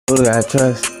Who do I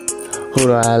trust? Who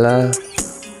do I love?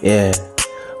 Yeah.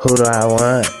 Who do I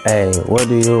want? Hey, what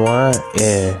do you want?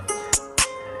 Yeah.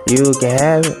 You can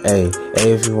have it,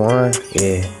 hey, if you want,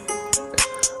 yeah.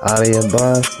 All of your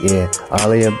above, yeah.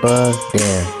 All of your above,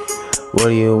 damn. What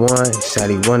do you want?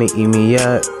 Shawty wanna eat me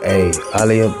up, hey. All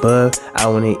of your above, I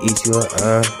wanna eat you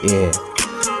up, yeah.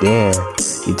 Damn,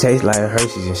 you taste like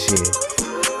Hershey's and shit.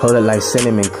 Hold it like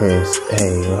cinnamon crisp,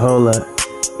 hey. Hold up,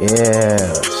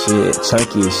 yeah. Shit,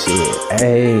 chunky as shit,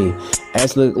 hey.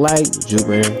 Ass look like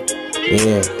Jupiter,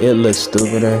 yeah. It looks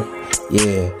stupider,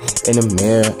 yeah. In the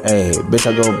mirror, hey. Bitch,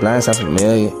 I go blind, sound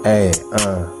familiar, hey.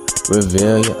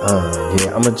 Reveal you,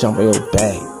 yeah. I'ma jump on your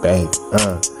back, babe,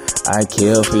 I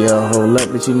kill for your whole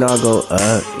up, but you know I go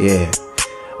up, yeah.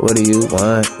 What do you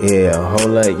want? Yeah,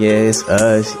 hold up, yeah, it's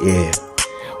us, yeah.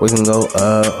 We can go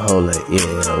up, hold up,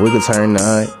 yeah. We can turn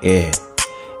up, yeah.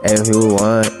 Hey, if you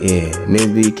want, yeah.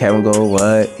 Niggas be capping, go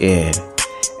what, yeah.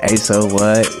 Hey, so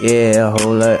what, yeah,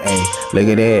 hold up, hey. Look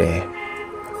at that,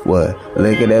 what?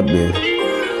 Look at that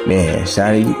bitch, man.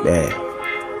 Shawty, you bad,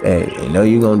 hey. You know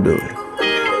you gon' do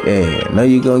it, yeah. Know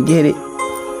you gon' get it,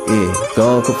 yeah.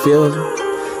 Go on, confuse them.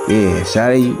 Yeah,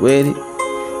 shawty, you with it?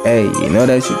 Hey, you know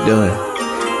that you doing it.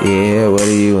 Yeah, what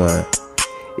do you want?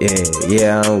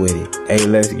 Yeah, I'm with it. Hey,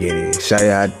 let's get it.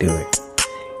 Shawty, I do it.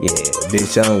 Yeah,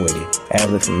 bitch, I'm with it. Ass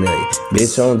look familiar.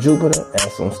 Bitch on Jupiter,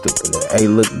 ass on stupider. Hey,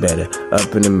 look better.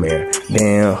 Up in the mirror.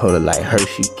 Damn, hold it like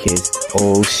Hershey kiss.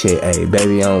 Oh shit, hey,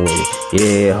 baby, I'm with it.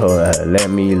 Yeah, hold up, let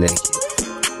me lick it.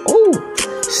 Ooh,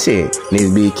 shit,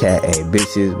 niggas be cat, ayy,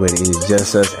 bitches with it, it's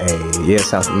just us, ayy, yeah,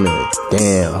 sounds familiar.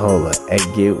 Damn, hold up,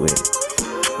 ayy, get with it.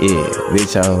 Yeah,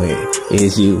 bitch, I'm with it.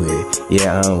 Is you with it?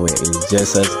 Yeah, I'm with it. It's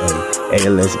just us, ayy.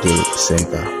 Ayy, let's get it,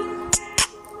 sicko.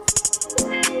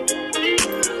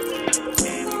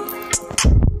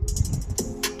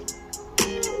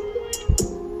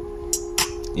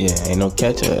 Yeah, ain't no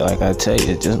catch up, like I tell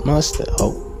you, it's just mustard,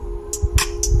 hope.